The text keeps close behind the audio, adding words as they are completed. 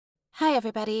Hi,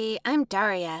 everybody. I'm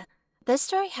Daria. This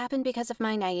story happened because of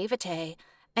my naivete.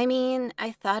 I mean, I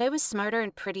thought I was smarter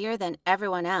and prettier than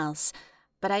everyone else,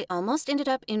 but I almost ended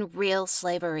up in real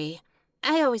slavery.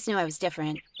 I always knew I was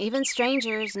different. Even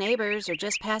strangers, neighbors, or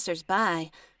just passers-by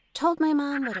told my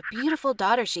mom what a beautiful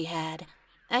daughter she had.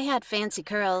 I had fancy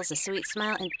curls, a sweet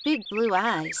smile, and big blue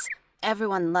eyes.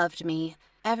 Everyone loved me.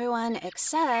 Everyone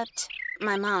except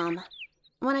my mom.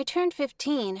 When I turned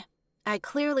 15, I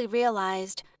clearly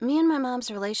realized me and my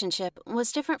mom's relationship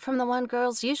was different from the one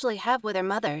girls usually have with their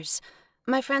mothers.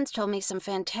 My friends told me some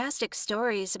fantastic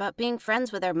stories about being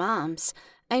friends with their moms.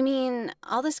 I mean,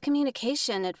 all this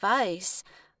communication, advice.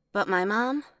 But my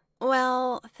mom?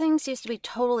 Well, things used to be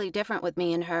totally different with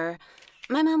me and her.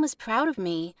 My mom was proud of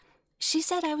me. She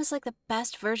said I was like the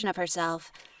best version of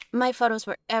herself. My photos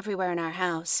were everywhere in our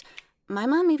house. My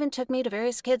mom even took me to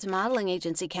various kids' modeling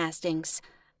agency castings.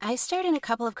 I starred in a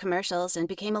couple of commercials and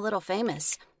became a little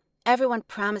famous. Everyone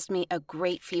promised me a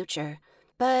great future.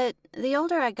 But the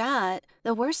older I got,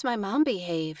 the worse my mom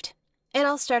behaved. It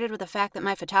all started with the fact that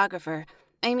my photographer,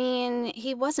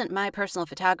 he wasn't my personal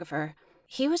photographer.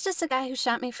 He was just a guy who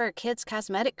shot me for a kid's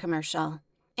cosmetic commercial.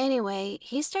 Anyway,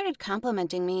 he started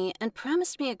complimenting me and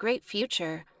promised me a great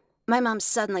future. My mom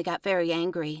suddenly got very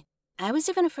angry. I was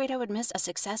even afraid I would miss a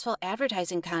successful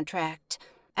advertising contract.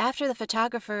 After the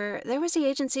photographer, there was the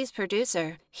agency's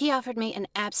producer. He offered me an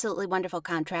absolutely wonderful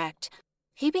contract.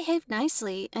 He behaved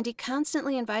nicely, and he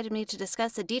constantly invited me to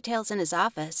discuss the details in his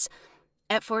office.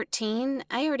 At 14,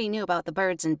 I already knew about the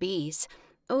birds and bees.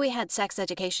 We had sex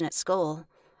education at school.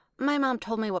 My mom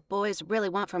told me what boys really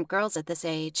want from girls at this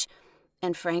age.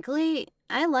 And frankly,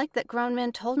 I liked that grown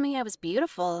men told me I was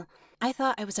beautiful. I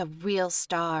thought I was a real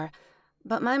star.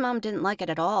 But my mom didn't like it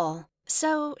at all.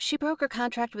 So she broke her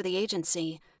contract with the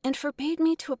agency and forbade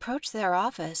me to approach their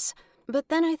office. But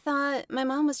then I thought my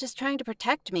mom was just trying to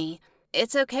protect me.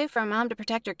 It's okay for a mom to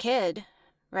protect her kid,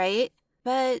 right?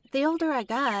 But the older I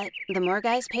got, the more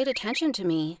guys paid attention to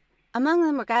me. Among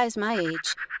them were guys my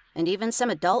age, and even some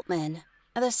adult men.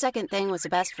 The second thing was the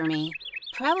best for me.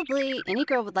 Probably any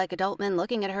girl would like adult men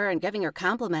looking at her and giving her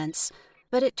compliments.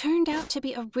 But it turned out to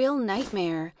be a real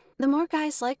nightmare. The more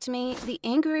guys liked me, the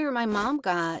angrier my mom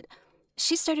got.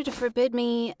 She started to forbid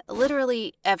me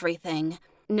literally everything.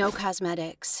 No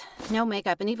cosmetics, no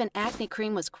makeup, and even acne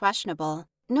cream was questionable.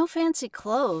 No fancy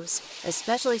clothes,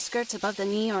 especially skirts above the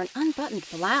knee or an unbuttoned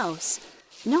blouse.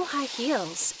 No high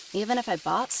heels. Even if I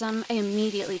bought some, I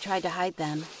immediately tried to hide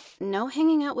them. No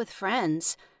hanging out with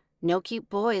friends. No cute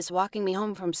boys walking me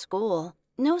home from school.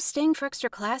 No staying for extra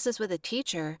classes with a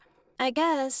teacher. I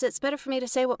guess it's better for me to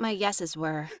say what my yeses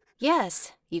were.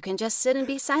 Yes, you can just sit and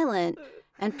be silent,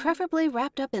 and preferably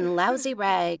wrapped up in lousy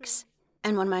rags.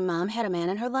 And when my mom had a man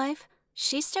in her life,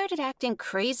 she started acting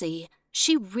crazy.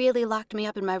 She really locked me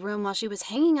up in my room while she was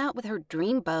hanging out with her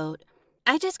dreamboat.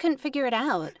 I just couldn't figure it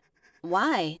out.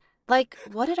 Why? Like,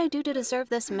 what did I do to deserve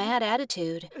this mad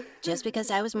attitude? Just because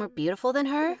I was more beautiful than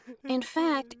her? In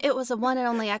fact, it was a one and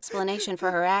only explanation for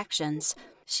her actions.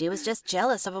 She was just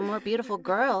jealous of a more beautiful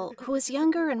girl who was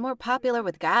younger and more popular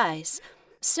with guys.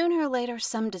 Sooner or later,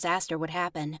 some disaster would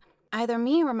happen. Either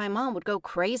me or my mom would go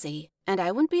crazy, and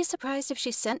I wouldn't be surprised if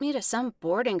she sent me to some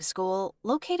boarding school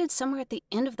located somewhere at the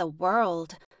end of the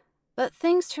world. But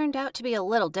things turned out to be a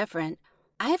little different.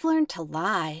 I've learned to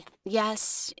lie.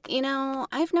 Yes,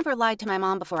 I've never lied to my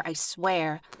mom before, I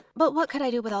swear. But what could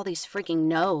I do with all these freaking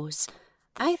no's?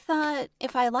 I thought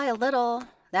if I lie a little,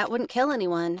 that wouldn't kill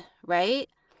anyone, right?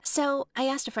 So I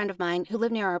asked a friend of mine who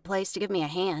lived near our place to give me a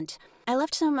hand. I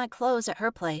left some of my clothes at her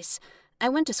place. I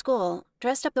went to school,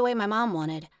 dressed up the way my mom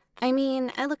wanted. I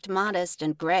looked modest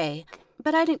and gray,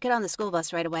 but I didn't get on the school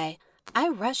bus right away. I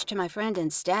rushed to my friend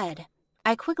instead.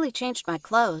 I quickly changed my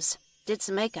clothes, did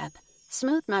some makeup,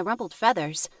 smoothed my rumpled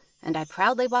feathers, and I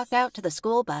proudly walked out to the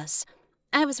school bus.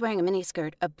 I was wearing a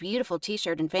miniskirt, a beautiful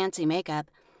t-shirt, and fancy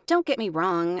makeup. Don't get me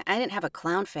wrong, I didn't have a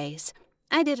clown face.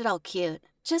 I did it all cute,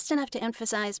 just enough to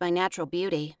emphasize my natural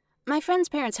beauty. My friend's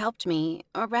parents helped me,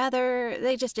 or rather,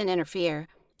 they just didn't interfere.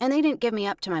 And they didn't give me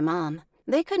up to my mom.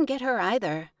 They couldn't get her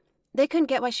either. They couldn't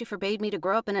get why she forbade me to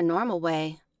grow up in a normal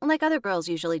way, like other girls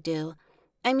usually do.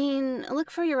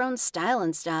 Look for your own style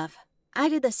and stuff. I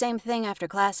did the same thing after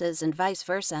classes and vice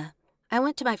versa. I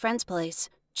went to my friend's place,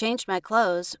 changed my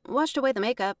clothes, washed away the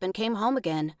makeup, and came home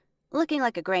again, looking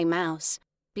like a gray mouse.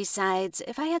 Besides,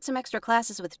 if I had some extra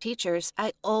classes with teachers,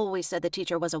 I always said the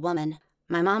teacher was a woman.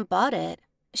 My mom bought it.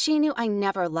 She knew I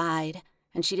never lied.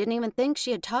 And she didn't even think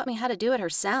she had taught me how to do it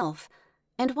herself.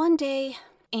 And one day,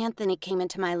 Anthony came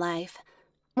into my life.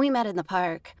 We met in the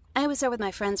park. I was there with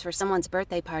my friends for someone's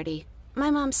birthday party.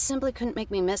 My mom simply couldn't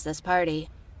make me miss this party.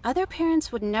 Other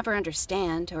parents would never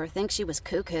understand or think she was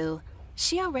cuckoo.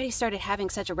 She already started having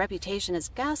such a reputation as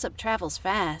gossip travels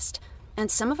fast, and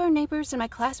some of our neighbors and my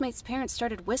classmates' parents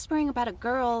started whispering about a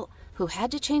girl who had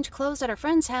to change clothes at her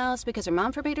friend's house because her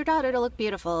mom forbade her daughter to look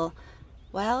beautiful.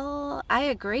 Well, I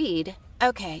agreed.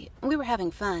 Okay, we were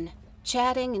having fun,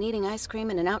 chatting and eating ice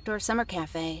cream in an outdoor summer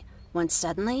cafe, when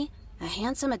suddenly, a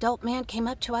handsome adult man came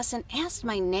up to us and asked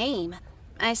my name.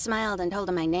 I smiled and told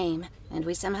him my name, and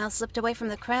we somehow slipped away from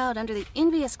the crowd under the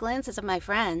envious glances of my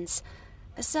friends.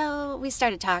 So we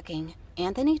started talking.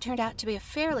 Anthony turned out to be a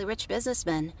fairly rich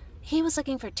businessman. He was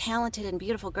looking for talented and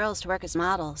beautiful girls to work as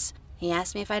models. He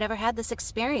asked me if I'd ever had this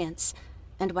experience,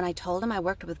 and when I told him I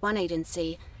worked with one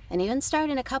agency and even starred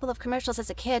in a couple of commercials as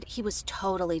a kid, he was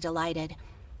totally delighted.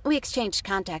 We exchanged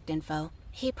contact info.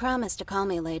 He promised to call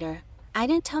me later. I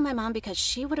didn't tell my mom because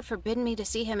she would have forbidden me to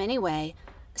see him anyway.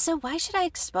 So why should I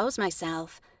expose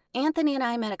myself? Anthony and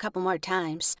I met a couple more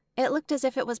times. It looked as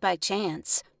if it was by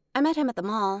chance. I met him at the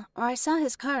mall, or I saw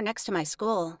his car next to my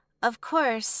school. Of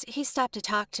course, he stopped to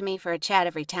talk to me for a chat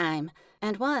every time.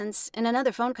 And once, in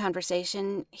another phone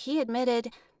conversation, he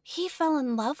admitted he fell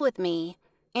in love with me.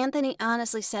 Anthony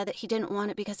honestly said that he didn't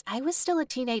want it because I was still a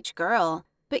teenage girl.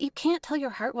 But you can't tell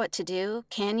your heart what to do,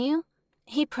 can you?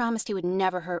 He promised he would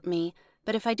never hurt me,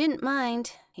 but if I didn't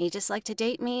mind, he just liked to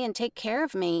date me and take care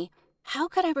of me. How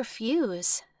could I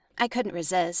refuse? I couldn't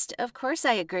resist. Of course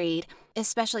I agreed,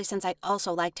 especially since I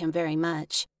also liked him very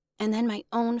much. And then my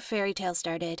own fairy tale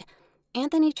started.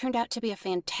 Anthony turned out to be a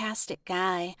fantastic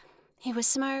guy. He was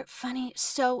smart, funny,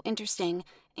 so interesting,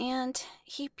 and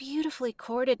he beautifully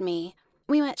courted me.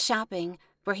 We went shopping,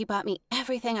 where he bought me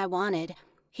everything I wanted.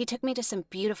 He took me to some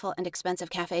beautiful and expensive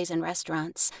cafes and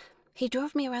restaurants. He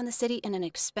drove me around the city in an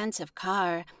expensive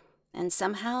car. And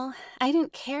somehow, I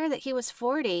didn't care that he was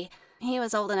 40. He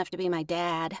was old enough to be my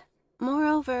dad.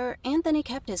 Moreover, Anthony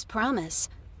kept his promise.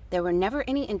 There were never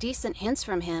any indecent hints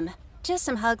from him. Just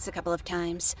some hugs a couple of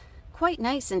times. Quite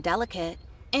nice and delicate.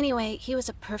 Anyway, he was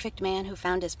a perfect man who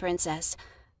found his princess.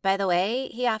 By the way,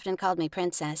 he often called me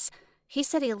princess. He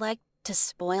said he liked to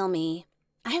spoil me.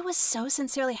 I was so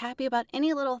sincerely happy about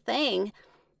any little thing.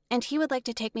 And he would like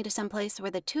to take me to some place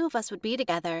where the two of us would be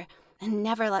together and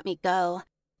never let me go.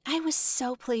 I was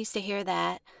so pleased to hear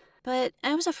that, but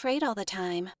I was afraid all the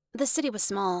time. The city was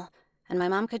small, and my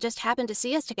mom could just happen to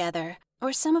see us together,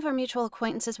 or some of our mutual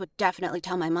acquaintances would definitely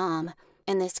tell my mom.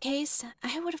 In this case,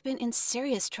 I would have been in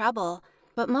serious trouble,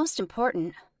 but most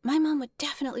important, my mom would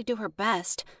definitely do her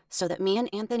best so that me and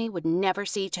Anthony would never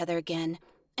see each other again,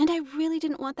 and I really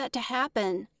didn't want that to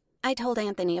happen. I told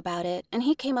Anthony about it, and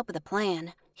he came up with a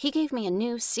plan. He gave me a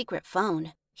new secret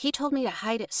phone. He told me to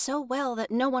hide it so well that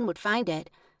no one would find it.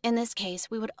 In this case,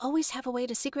 we would always have a way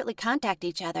to secretly contact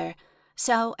each other.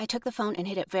 So I took the phone and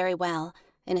hid it very well,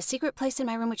 in a secret place in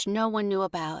my room which no one knew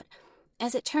about.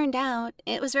 As it turned out,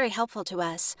 it was very helpful to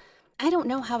us. I don't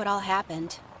know how it all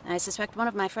happened. I suspect one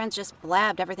of my friends just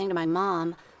blabbed everything to my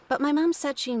mom, but my mom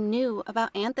said she knew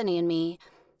about Anthony and me.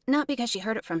 Not because she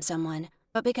heard it from someone,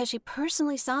 but because she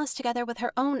personally saw us together with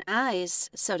her own eyes,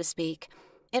 so to speak.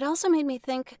 It also made me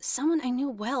think someone I knew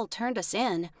well turned us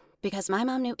in, because my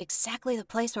mom knew exactly the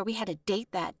place where we had a date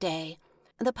that day.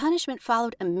 The punishment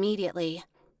followed immediately.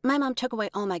 My mom took away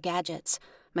all my gadgets,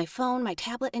 my phone, my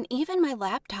tablet, and even my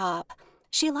laptop.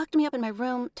 She locked me up in my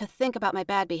room to think about my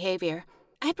bad behavior.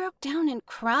 I broke down and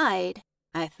cried.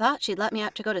 I thought she'd let me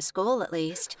out to go to school at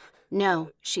least. No,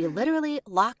 she literally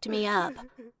locked me up.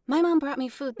 My mom brought me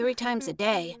food 3 times a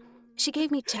day. She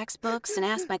gave me textbooks and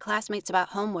asked my classmates about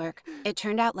homework. It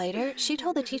turned out later, she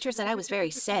told the teachers that I was very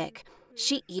sick.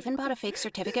 She even bought a fake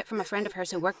certificate from a friend of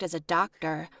hers who worked as a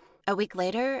doctor. A week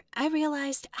later, I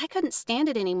realized I couldn't stand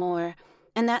it anymore.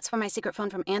 And that's where my secret phone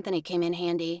from Anthony came in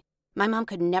handy. My mom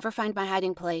could never find my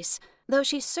hiding place, though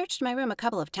she searched my room a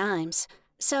couple of times.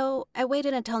 So I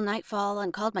waited until nightfall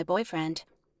and called my boyfriend.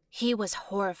 He was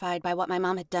horrified by what my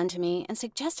mom had done to me and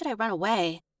suggested I run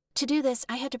away. To do this,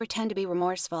 I had to pretend to be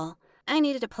remorseful. I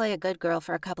needed to play a good girl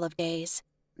for a couple of days.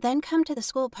 Then come to the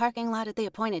school parking lot at the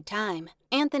appointed time.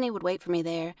 Anthony would wait for me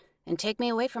there and take me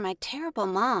away from my terrible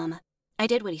mom. I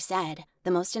did what he said.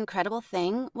 The most incredible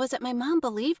thing was that my mom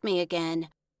believed me again.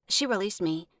 She released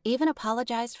me, even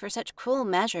apologized for such cruel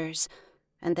measures.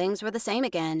 And things were the same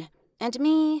again. And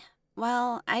me,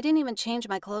 well, I didn't even change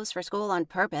my clothes for school on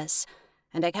purpose.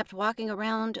 And I kept walking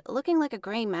around looking like a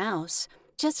gray mouse,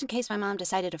 just in case my mom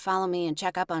decided to follow me and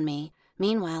check up on me.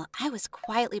 Meanwhile, I was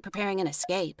quietly preparing an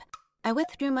escape. I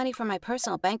withdrew money from my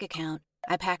personal bank account.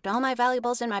 I packed all my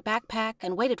valuables in my backpack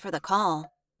and waited for the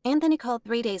call. Anthony called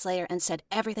 3 days later and said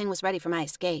everything was ready for my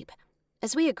escape.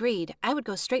 As we agreed, I would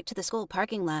go straight to the school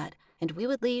parking lot and we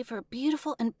would leave for a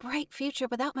beautiful and bright future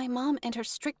without my mom and her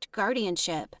strict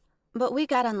guardianship. But we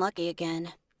got unlucky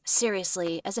again.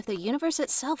 Seriously, as if the universe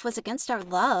itself was against our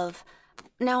love.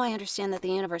 Now I understand that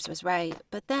the universe was right,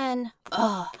 but then,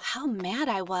 how mad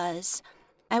I was.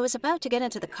 I was about to get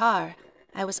into the car.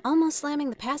 I was almost slamming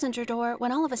the passenger door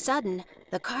when all of a sudden,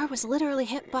 the car was literally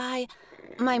hit by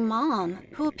my mom,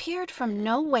 who appeared from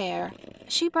nowhere.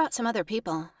 She brought some other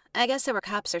people. I guess they were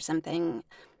cops or something.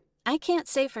 I can't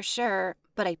say for sure,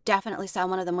 but I definitely saw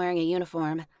one of them wearing a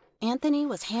uniform. Anthony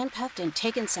was handcuffed and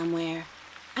taken somewhere.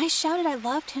 I shouted I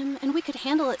loved him and we could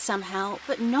handle it somehow,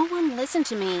 but no one listened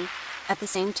to me. At the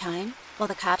same time, while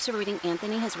the cops were reading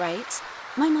Anthony his rights,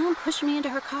 my mom pushed me into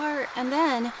her car, and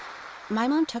then my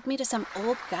mom took me to some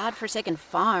old godforsaken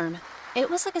farm. It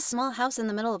was like a small house in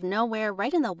the middle of nowhere,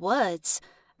 right in the woods.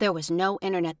 There was no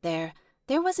internet there.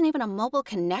 There wasn't even a mobile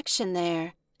connection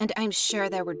there. And I'm sure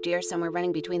there were deer somewhere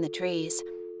running between the trees.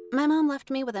 My mom left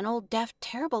me with an old, deaf,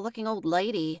 terrible-looking old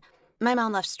lady. My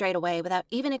mom left straight away without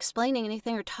even explaining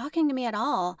anything or talking to me at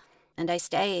all. And I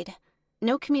stayed.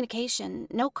 No communication,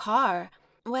 no car.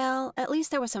 Well, at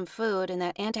least there was some food in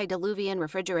that antediluvian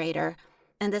refrigerator.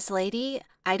 And this lady,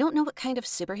 I don't know what kind of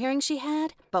super hearing she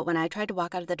had, but when I tried to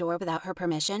walk out of the door without her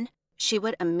permission, she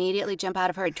would immediately jump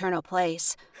out of her eternal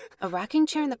place, a rocking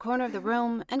chair in the corner of the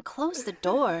room, and close the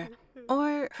door.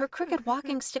 Or her crooked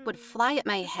walking stick would fly at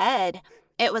my head.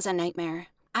 It was a nightmare.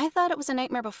 I thought it was a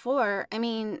nightmare before.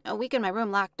 A week in my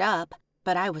room locked up.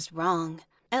 But I was wrong.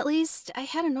 At least, I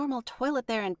had a normal toilet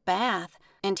there and bath.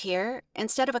 And here,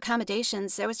 instead of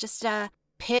accommodations, there was just a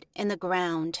pit in the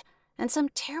ground. And some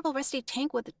terrible rusty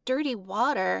tank with dirty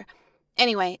water.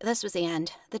 Anyway, this was the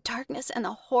end. The darkness and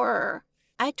the horror.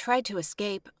 I tried to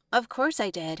escape. Of course I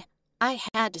did. I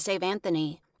had to save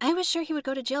Anthony. I was sure he would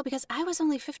go to jail because I was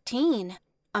only 15.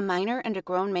 A minor and a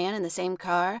grown man in the same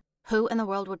car? Who in the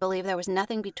world would believe there was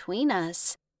nothing between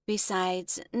us?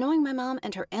 Besides, knowing my mom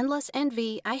and her endless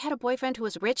envy, I had a boyfriend who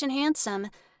was rich and handsome,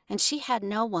 and she had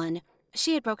no one.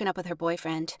 She had broken up with her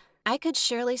boyfriend. I could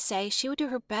surely say she would do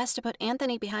her best to put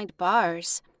Anthony behind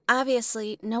bars.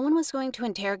 Obviously, no one was going to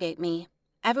interrogate me.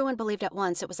 Everyone believed at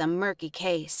once it was a murky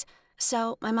case.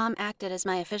 So my mom acted as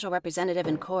my official representative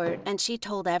in court, and she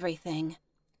told everything.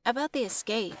 About the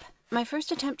escape, my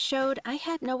first attempt showed I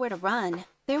had nowhere to run.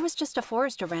 There was just a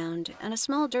forest around, and a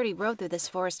small dirty road through this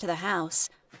forest to the house.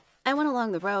 I went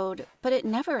along the road, but it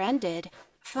never ended.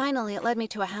 Finally, it led me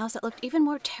to a house that looked even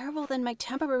more terrible than my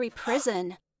temporary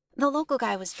prison. The local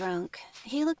guy was drunk.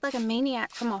 He looked like a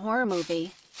maniac from a horror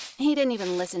movie. He didn't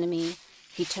even listen to me.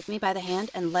 He took me by the hand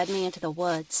and led me into the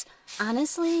woods.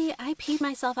 Honestly, I peed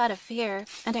myself out of fear,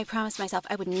 and I promised myself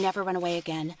I would never run away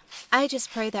again. I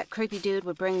just prayed that creepy dude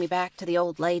would bring me back to the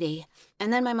old lady.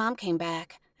 And then my mom came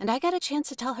back, and I got a chance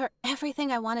to tell her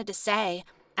everything I wanted to say.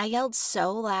 I yelled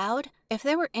so loud. If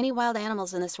there were any wild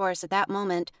animals in this forest at that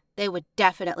moment, they would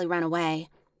definitely run away.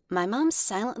 My mom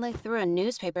silently threw a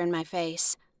newspaper in my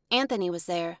face. Anthony was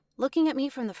there, looking at me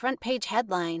from the front page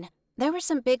headline. There were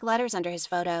some big letters under his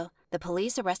photo. The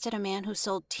police arrested a man who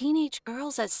sold teenage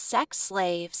girls as sex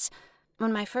slaves.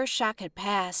 When my first shock had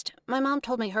passed, my mom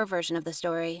told me her version of the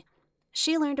story.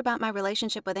 She learned about my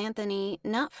relationship with Anthony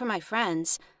not from my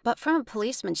friends, but from a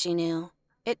policeman she knew.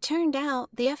 It turned out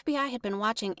the FBI had been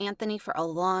watching Anthony for a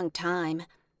long time.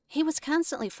 He was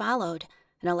constantly followed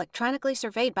and electronically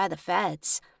surveyed by the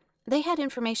feds. They had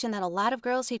information that a lot of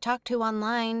girls he talked to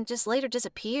online just later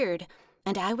disappeared,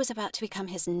 and I was about to become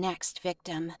his next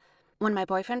victim. When my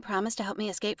boyfriend promised to help me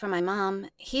escape from my mom,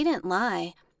 he didn't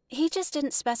lie. He just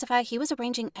didn't specify he was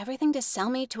arranging everything to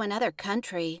sell me to another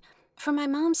country. For my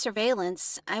mom's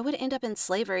surveillance, I would end up in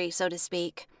slavery, so to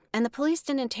speak. And the police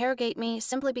didn't interrogate me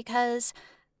simply because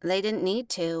they didn't need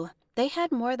to. They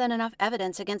had more than enough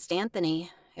evidence against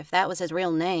Anthony, if that was his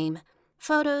real name.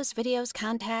 Photos, videos,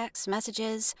 contacts,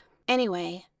 messages.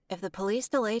 Anyway, if the police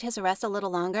delayed his arrest a little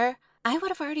longer, I would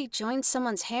have already joined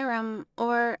someone's harem,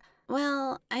 or,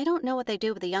 well, I don't know what they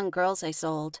do with the young girls I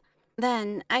sold.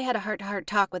 Then, I had a heart-to-heart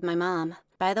talk with my mom.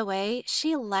 By the way,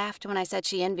 she laughed when I said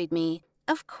she envied me.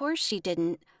 Of course she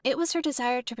didn't. It was her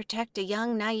desire to protect a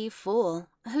young, naive fool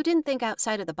who didn't think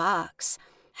outside of the box.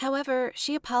 However,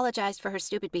 she apologized for her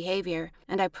stupid behavior,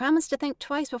 and I promised to think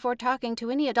twice before talking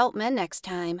to any adult men next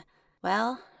time.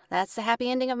 Well, that's the happy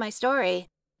ending of my story.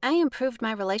 I improved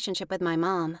my relationship with my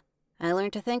mom. I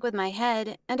learned to think with my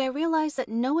head, and I realized that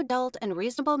no adult and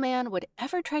reasonable man would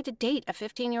ever try to date a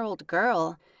 15-year-old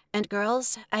girl. And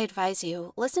girls, I advise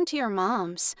you, listen to your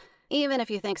moms, even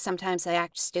if you think sometimes they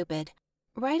act stupid.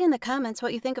 Write in the comments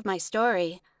what you think of my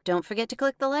story. Don't forget to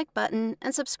click the like button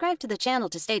and subscribe to the channel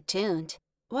to stay tuned.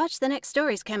 Watch the next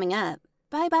stories coming up.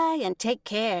 Bye-bye and take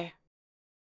care.